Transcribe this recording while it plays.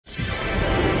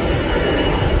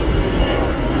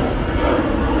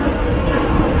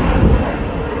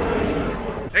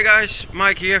guys,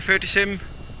 Mike here, 30sim.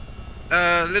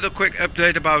 Little quick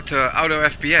update about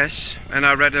AutoFPS, and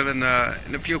I read it in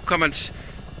a few comments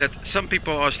that some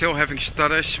people are still having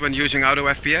stutters when using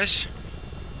AutoFPS,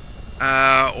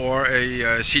 or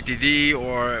a CTD,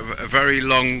 or a very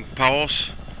long pause.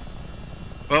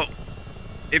 Well,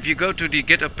 if you go to the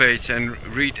GitHub page and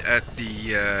read at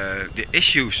the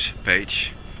issues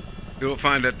page, you will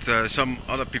find that some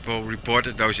other people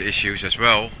reported those issues as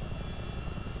well.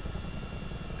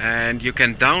 And you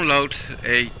can download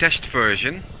a test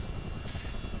version.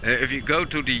 If you go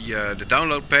to the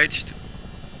download page,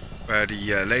 where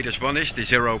the latest one is, the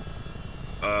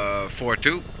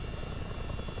 0.42.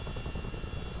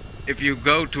 If you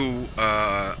go to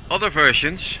other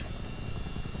versions,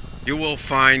 you will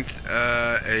find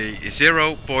a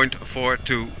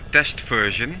 0.42 test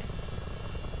version.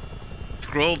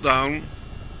 Scroll down,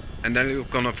 and then you're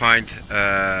gonna find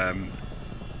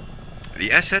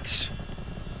the assets,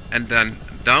 and then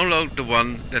download the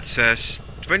one that says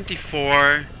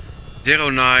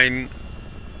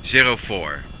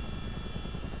 240904.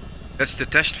 That's the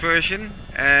test version,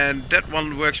 and that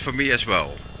one works for me as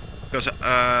well. Because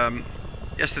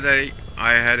yesterday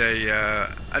I had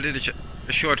I did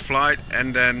a short flight,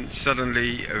 and then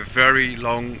suddenly a very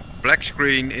long black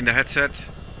screen in the headset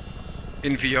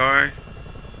in VR,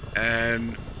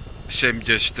 and Sim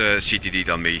just CTD'd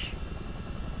on me.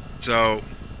 So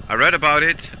I read about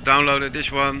it, downloaded this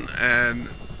one, and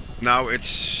now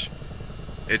it's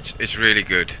really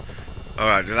good. All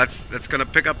right, that's gonna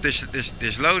pick up this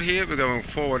load here. We're going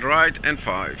forward, right, and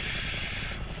 5.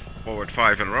 Forward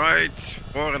 5 and right,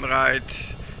 4 and right,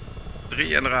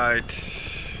 3 and right,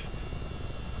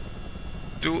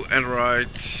 2 and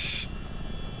right,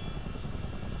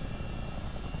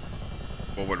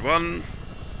 forward 1,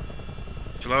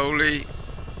 slowly,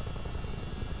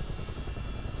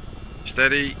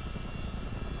 steady,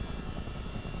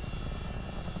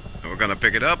 and we're gonna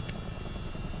pick it up.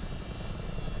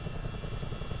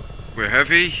 We're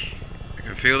heavy, I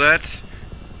can feel that.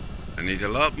 I need a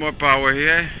lot more power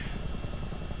here.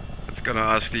 I'm gonna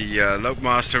ask the load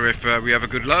master if we have a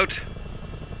good load.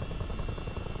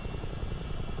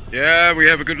 Yeah, we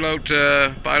have a good load,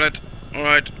 pilot.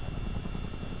 Alright,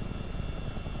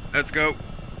 let's go.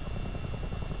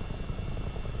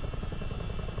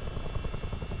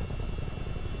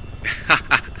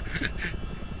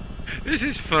 This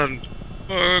is fun.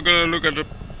 Oh, we're gonna look at the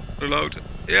load.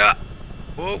 Yeah.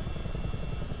 Whoa.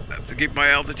 I have to keep my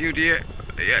altitude here.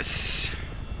 Yes.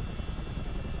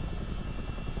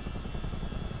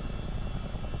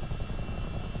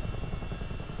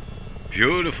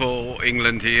 Beautiful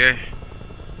England here.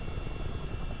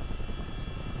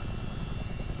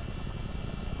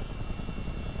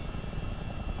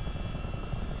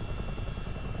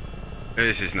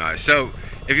 This is nice. So,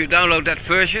 if you download that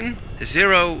version,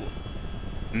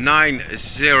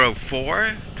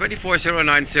 0904,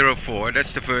 240904,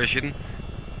 that's the version,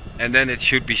 and then it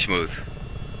should be smooth.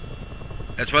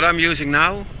 That's what I'm using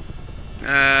now.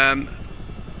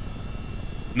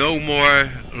 No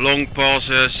more long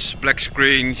pauses, black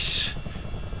screens,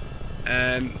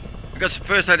 and because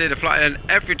first I did a flight and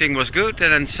everything was good,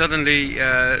 and then suddenly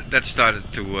that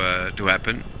started to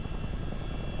happen.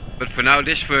 But for now,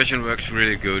 this version works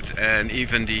really good, and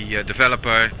even the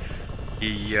developer,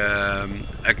 he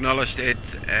acknowledged it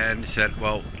and said,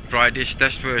 well, try this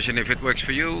test version. If it works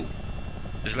for you,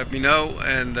 just let me know.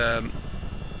 And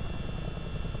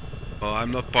well,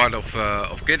 I'm not part of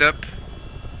GitHub,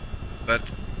 but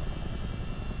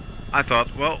I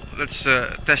thought, well, let's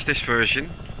test this version,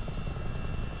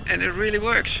 and it really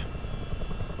works.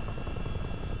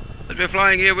 But we're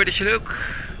flying here with a Chinook.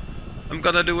 I'm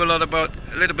gonna do a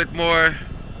little bit more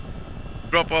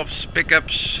drop-offs,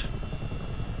 pickups.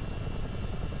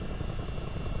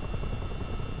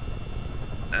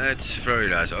 It's very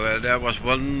nice. Oh, there was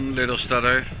one little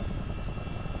stutter,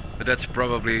 but that's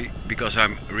probably because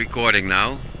I'm recording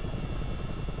now.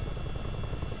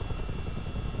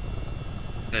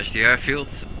 There's the airfield.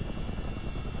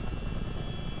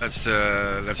 Let's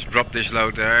drop this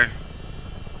load there.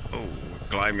 Oh,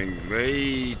 climbing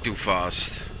way too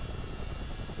fast.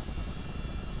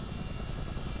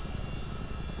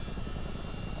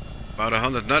 About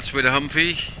 100 knots with a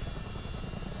Humvee.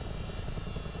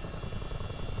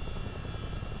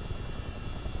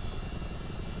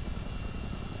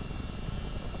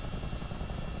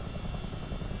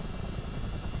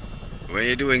 When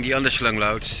you're doing the underslung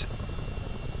loads,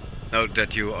 note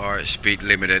that you are speed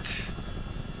limited,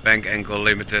 bank angle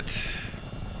limited,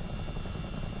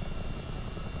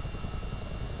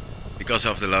 because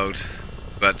of the load,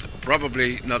 but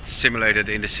probably not simulated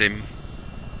in the sim.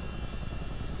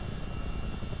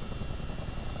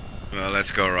 Well,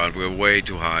 let's go around. We're way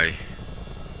too high.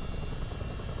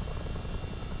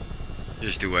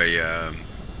 Just do a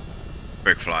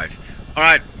quick flight.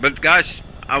 Alright, but guys,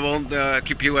 I won't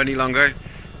keep you any longer.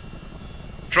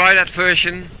 Try that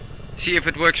version, see if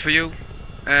it works for you,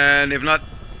 and if not,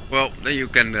 well, then you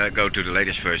can go to the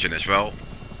latest version as well.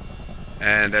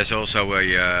 And there's also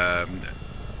a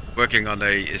working on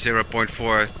a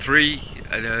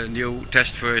 0.43, a new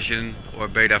test version or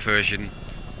beta version.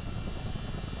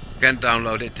 Can't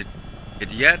download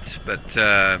it yet, but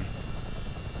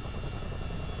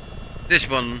this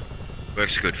one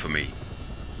works good for me.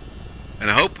 And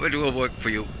I hope it will work for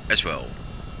you as well.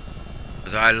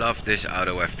 Because I love this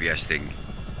AutoFPS thing.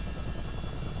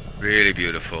 Really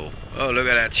beautiful. Oh, look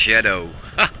at that shadow.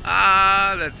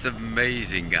 Haha, that's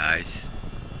amazing, guys.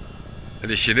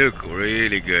 And the Chinook,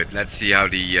 really good. Let's see how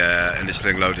the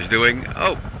sling load is doing.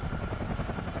 Oh.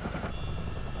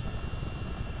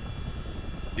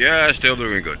 Yeah, still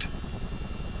doing good.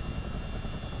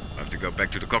 I have to go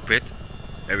back to the cockpit.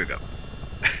 There we go.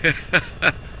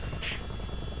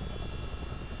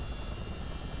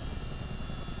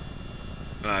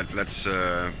 Right, let's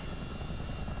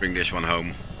bring this one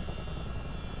home.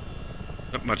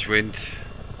 Not much wind.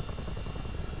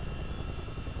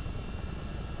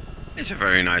 It's a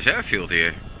very nice airfield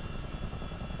here.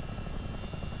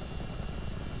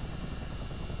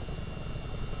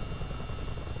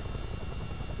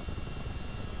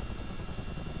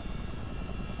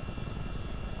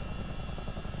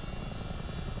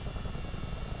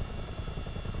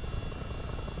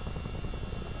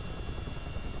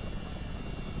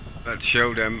 Let's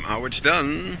show them how it's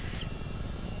done.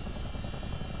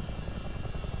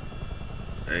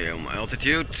 There, my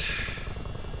altitude.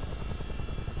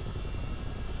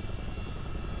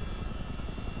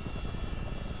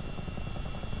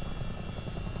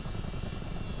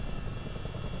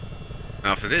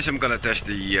 After this, I'm gonna test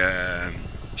the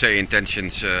say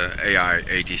intentions AI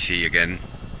ATC again,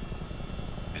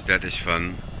 because that is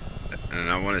fun, and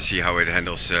I want to see how it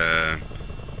handles the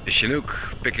Chinook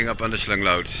picking up underslung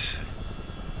loads.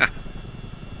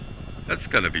 That's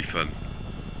gonna be fun.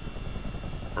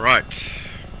 Right.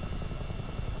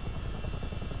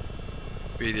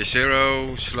 Speed is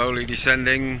 0, slowly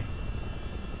descending.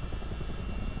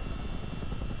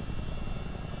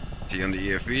 See on the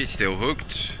EFB, still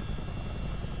hooked.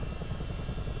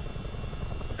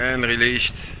 And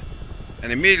released.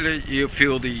 And immediately you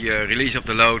feel the release of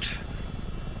the load.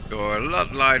 You're a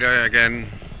lot lighter again.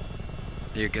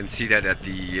 You can see that at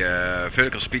the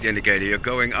vertical speed indicator. You're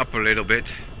going up a little bit.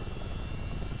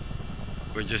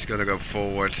 We're just gonna go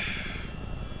forward,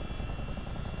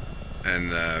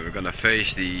 and we're gonna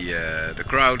face the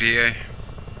crowd here.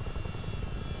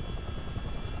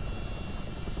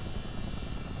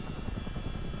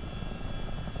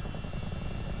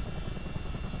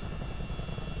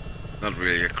 Not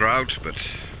really a crowd, but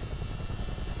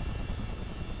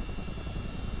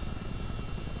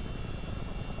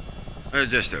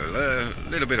just a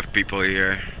little bit of people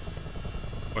here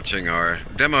watching our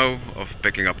demo of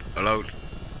picking up a load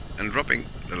and dropping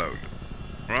the load.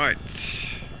 Right.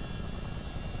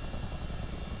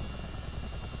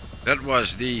 That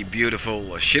was the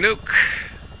beautiful Chinook.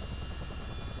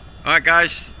 Alright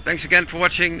guys, thanks again for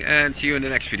watching and see you in the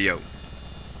next video.